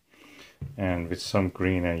 red, and with some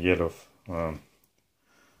green and yellow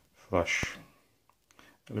flush.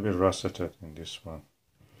 A little bit russeted in this one.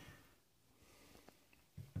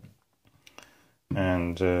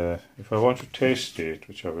 And if I want to taste it,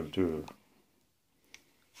 which I will do,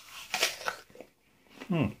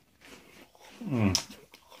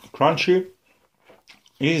 crunchy,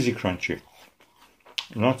 easy crunchy,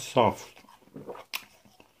 not soft,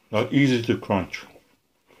 not easy to crunch,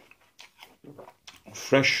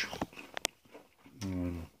 fresh,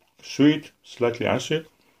 sweet, slightly acid,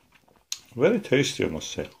 very tasty I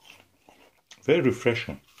must say, very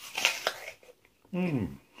refreshing.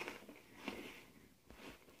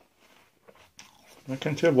 I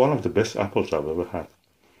can tell one of the best apples I've ever had.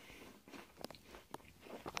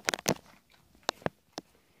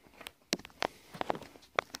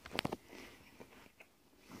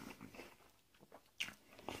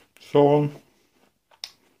 So,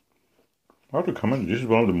 I have to comment, this is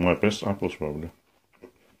one of my best apples probably.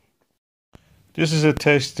 This is a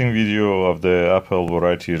tasting video of the apple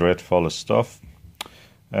variety Red Forest stuff.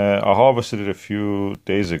 I harvested it a few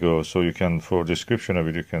days ago, so you can, for description of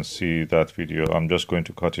it, you can see that video. I'm just going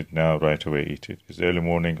to cut it now, right away, eat it. It's early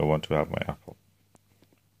morning, I want to have my apple.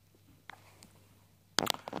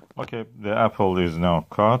 Okay, the apple is now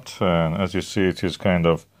cut, and as you see, it is kind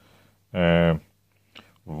of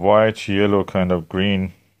white, yellow, kind of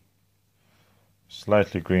green,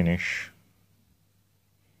 slightly greenish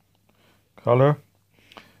color.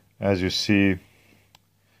 As you see,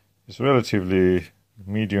 it's relatively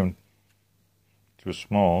medium to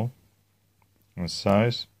small in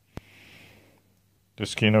size. The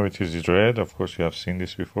skin of it is red. Of course, you have seen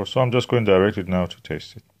this before, so I'm just going directly now to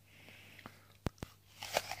taste it.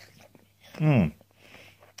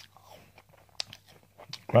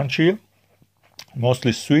 Crunchy,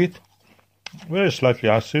 mostly sweet, very slightly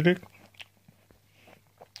acidic.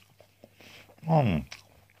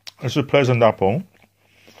 It's a pleasant apple,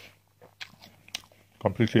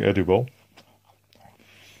 completely edible.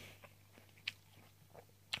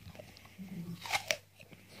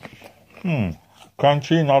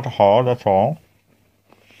 Crunchy, not hard at all.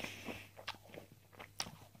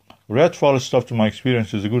 Red Forest stuff, to my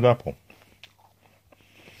experience, is a good apple.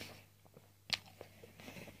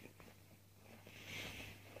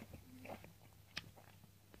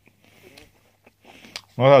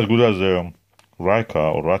 Not as good as the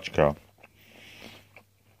Raika or Rachka,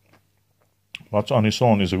 but on its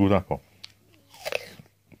own is a good apple.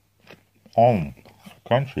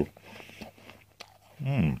 Crunchy.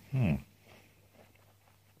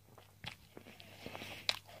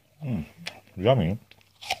 Yummy.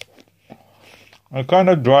 And kind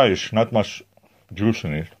of dryish, not much juice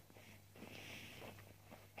in it.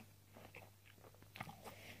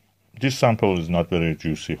 This sample is not very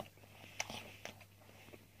juicy.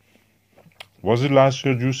 Was it last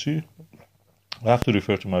year juicy? I have to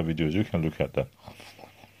refer to my videos, you can look at that.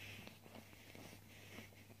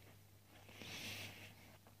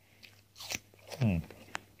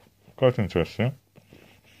 Quite interesting.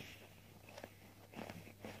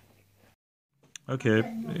 Okay,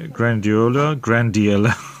 Grandiola,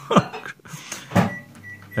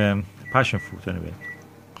 passion fruit anyway.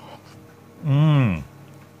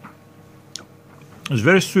 It's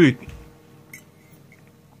very sweet.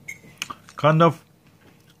 Kind of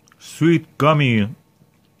sweet, gummy, a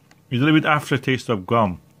little bit aftertaste of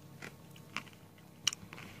gum.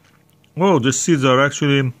 Oh, the seeds are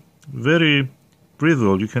actually very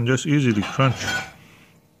brittle. You can just easily crunch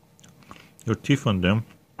your teeth on them.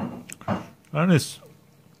 And it's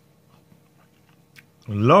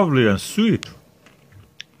lovely and sweet.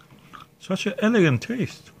 Such an elegant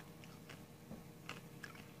taste.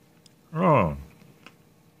 Oh,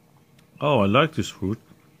 I like this fruit.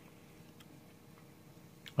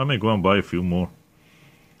 I may go and buy a few more.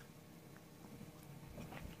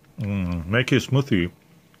 Make a smoothie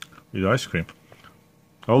with ice cream.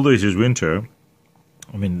 Although it is winter,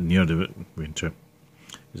 I mean near the winter,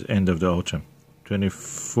 it's end of the autumn,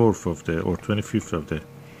 24th of the or 25th of the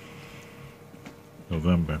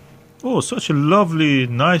November. Oh, such a lovely,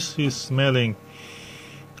 nicely smelling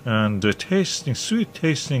and tasting, sweet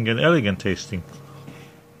tasting and elegant tasting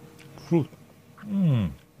fruit.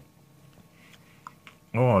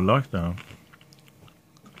 Oh, I like that.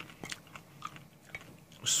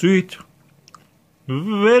 Sweet,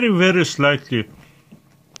 very, very slightly,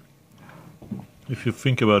 if you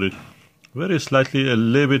think about it, very slightly, a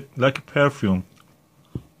little bit like a perfume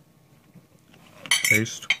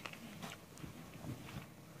taste.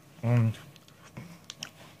 No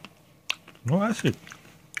acid.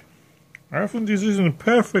 I think this is a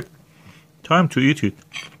perfect time to eat it.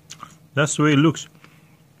 That's the way it looks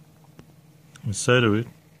inside of it.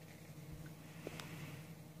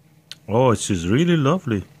 Oh, it is really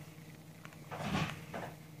lovely.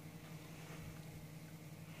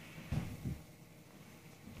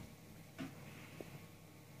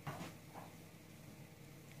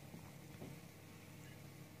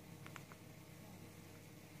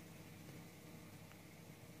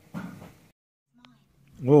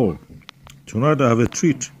 Oh, tonight I have a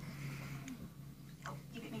treat.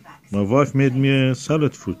 My wife made me a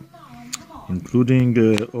salad fruit, including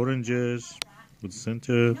oranges with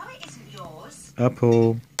center,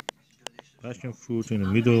 apple, passion fruit in the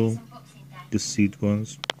middle, the seed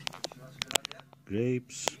ones,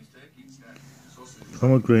 grapes,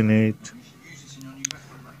 pomegranate,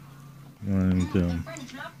 and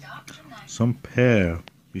some pear,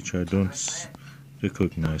 which I don't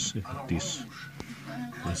recognize. This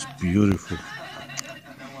is beautiful.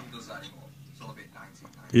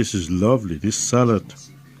 This is lovely. This salad,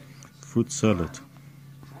 fruit salad.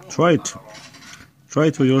 Try it. Try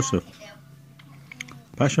it for yourself.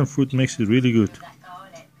 Passion fruit makes it really good.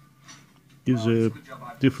 Gives a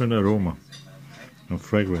different aroma and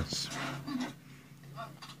fragrance.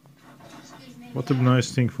 What a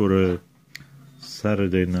nice thing for a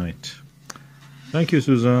Saturday night. Thank you,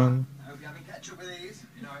 Suzanne.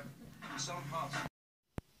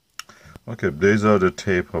 Okay, these are the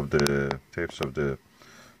tapes of the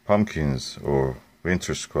pumpkins or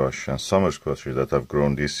winter squash and summer squashes that I've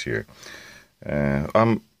grown this year.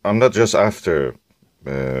 I'm not just after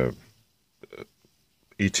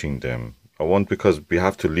eating them. I want, because we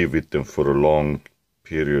have to live with them for a long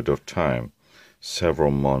period of time, several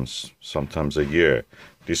months, sometimes a year.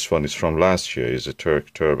 This one is from last year. Is a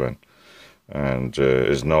Turk turban, and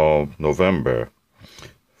is now November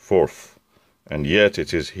 4th, and yet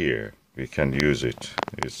it is here. We can use it.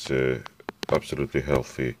 It's absolutely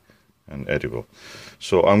healthy and edible.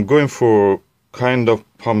 So I'm going for kind of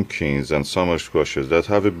pumpkins and summer squashes that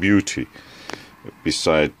have a beauty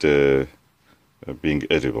beside being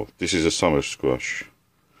edible. This is a summer squash,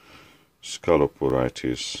 scallop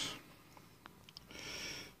varieties.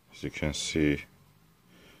 As you can see,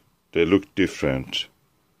 they look different.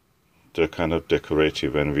 They're kind of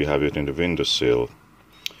decorative, and we have it in the windowsill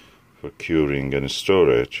for curing and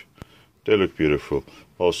storage. They look beautiful.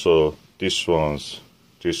 Also, these ones.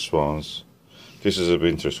 This is a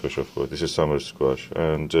winter squash, of course. This is summer squash,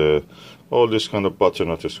 and all these kind of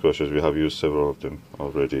butternut squashes. We have used several of them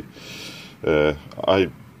already. I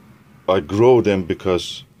grow them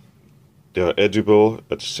because they are edible.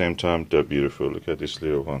 At the same time, they're beautiful. Look at this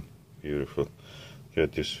little one, beautiful. Look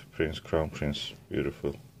at this crown prince,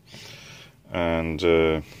 beautiful. And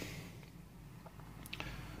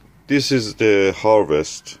this is the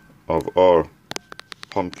harvest of our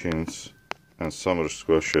pumpkins and summer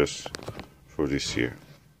squashes for this year.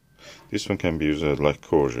 This one can be used like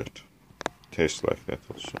courgette. Tastes like that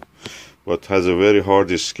also, but has a very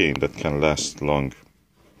hardy skin that can last long.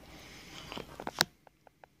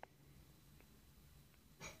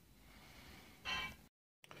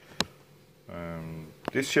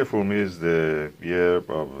 This year for me is the year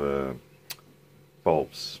of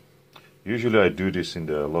bulbs. Usually I do this in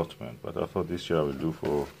the allotment, but I thought this year I will do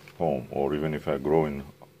for home, or even if I grow in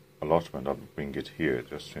allotment, I'll bring it here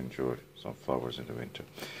just to enjoy some flowers in the winter.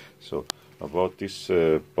 So I bought this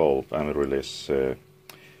bulb, Amaryllis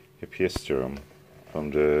Hippiesterum,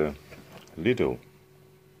 from the Lidl,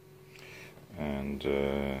 and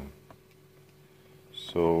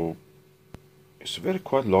so it's a very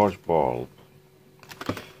quite large bulb,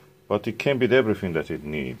 but it came with everything that it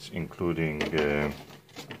needs, including the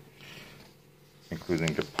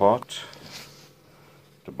pot,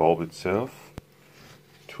 the bulb itself,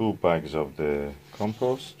 2 bags of the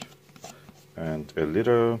compost, and a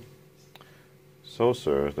little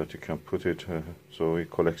saucer that you can put it so it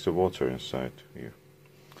collects the water inside here.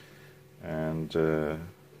 And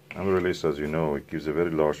Amaryllis, as you know, it gives a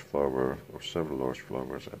very large flower, or several large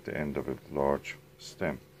flowers at the end of a large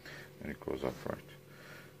stem, and it goes upright.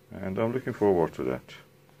 And I'm looking forward to that.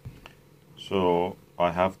 So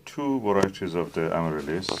I have 2 varieties of the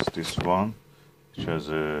Amaryllis. This one, which has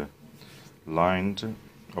a lined,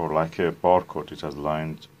 or like a barcode, it has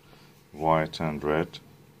lined white and red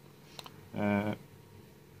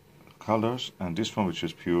colors, and this one which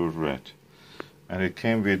is pure red. And it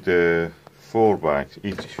came with 4 bags.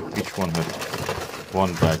 Each one had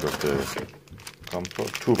 1 bag of the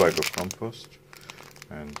compost, 2 bags of compost,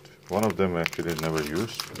 and one of them actually never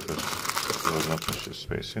used because there was not much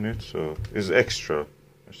space in it, so it's extra.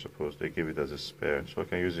 I suppose they give it as a spare, so I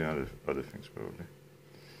can use it on other things probably.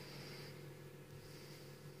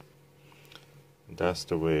 That's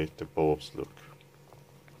the way the bulbs look.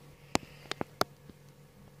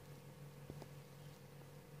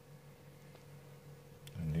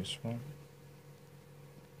 And this one.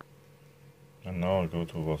 And now I'll go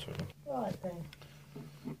to water. Right then.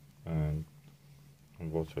 And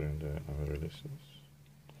I'm watering the Amaryllis.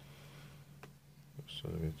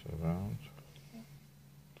 Serve it around.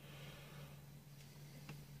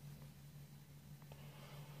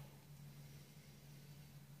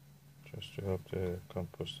 Just to help the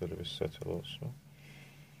compost a little bit settle also.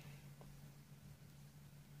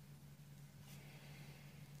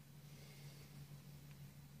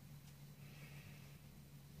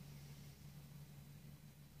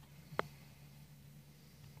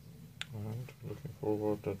 And looking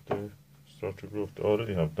forward that they start to grow. They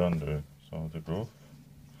already have done some of the growth,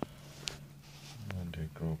 and they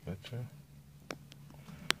grow better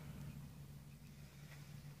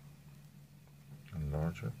and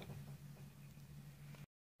larger.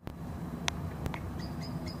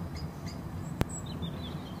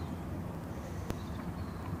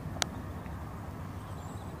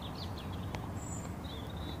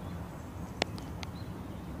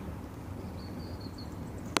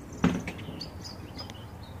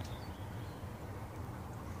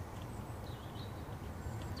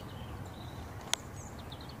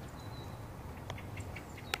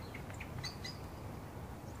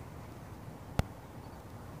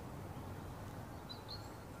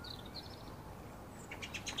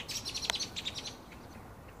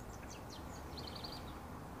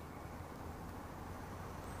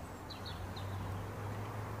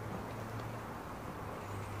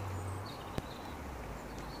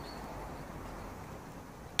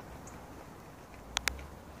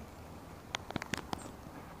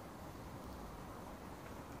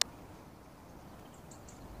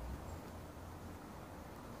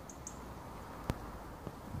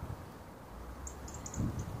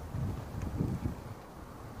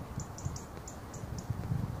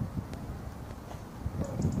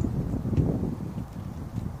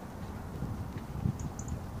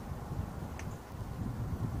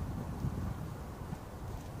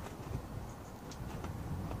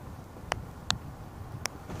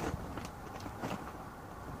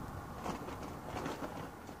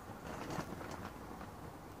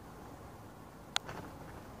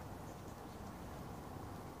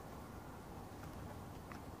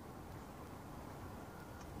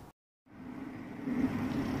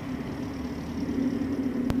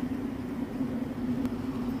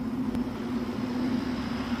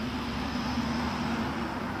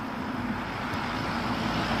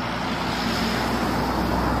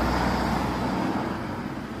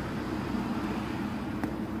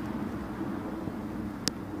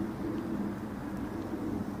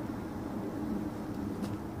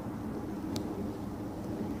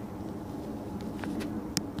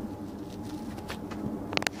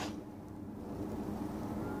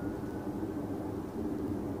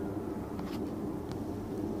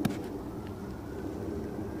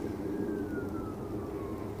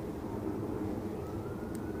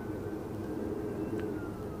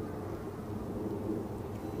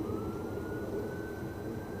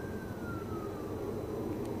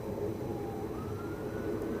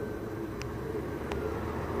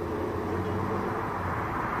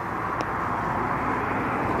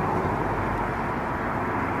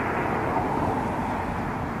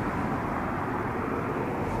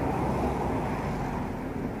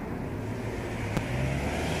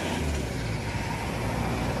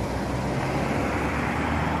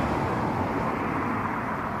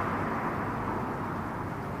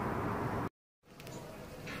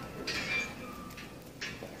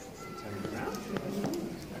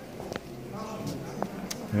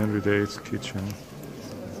 Henry David's kitchen.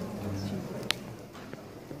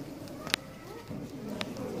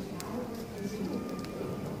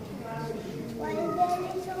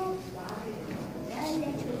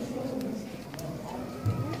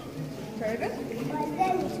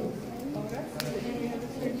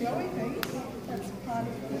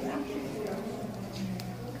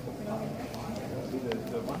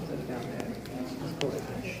 The ones that are down there, it's called a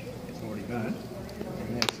ash. It's already burnt.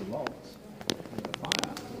 And there's the logs. And the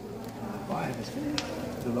fire. And the fire has finished.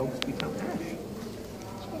 The logs become ash.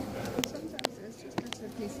 Sometimes it's just bits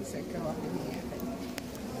and pieces that go up in the air.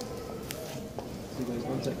 See those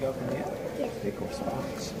ones that go up in the air? Yeah. They're called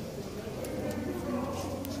sparks.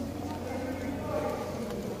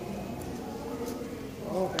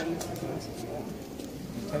 Oh, Ben, this is nice and warm.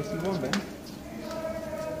 Tasty one, Ben.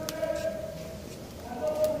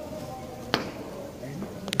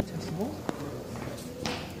 Tasty one.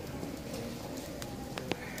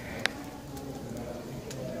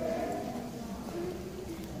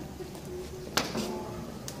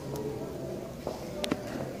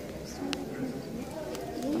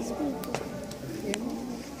 These people. Yeah,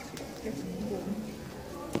 it's warm.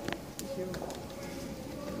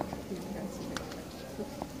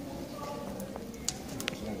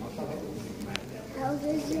 How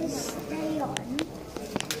does this stay on?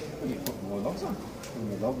 You put more logs on. When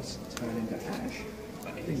the logs turn into ash,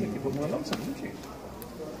 then you can put more logs on, don't you?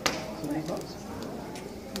 See these logs?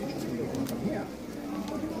 You put one from here.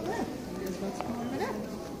 There's lots more of that.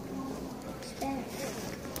 There.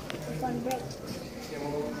 One break.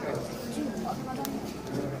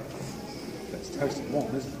 That's toasted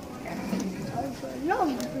warm, isn't it? Over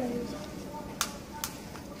long place.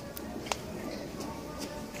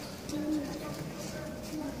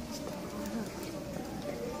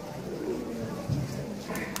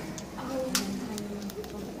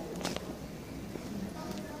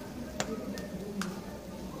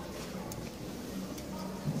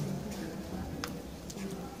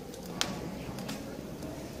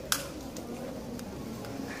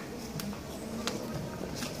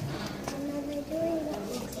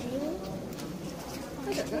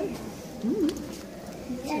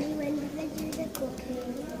 Daddy, when did they do the cooking?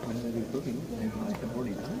 When they do cooking, they might have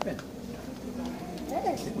already done it, Ben.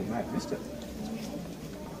 I think we might have missed it.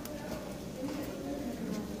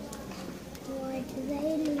 Why do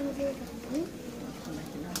they leave it on? I'll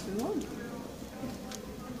make it nice and warm.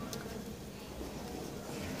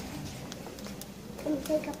 Can you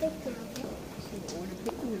take a picture of it? So all the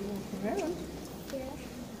people will walk around. Yeah.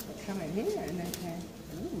 They come in here and they say,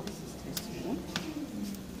 oh, this is tasty warm.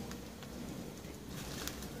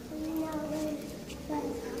 Can we now go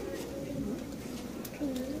further? Can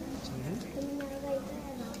we now go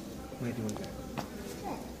further? Where do we go?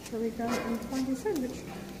 Yeah. Shall we go and find your sandwich?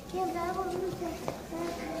 Yeah, that one was the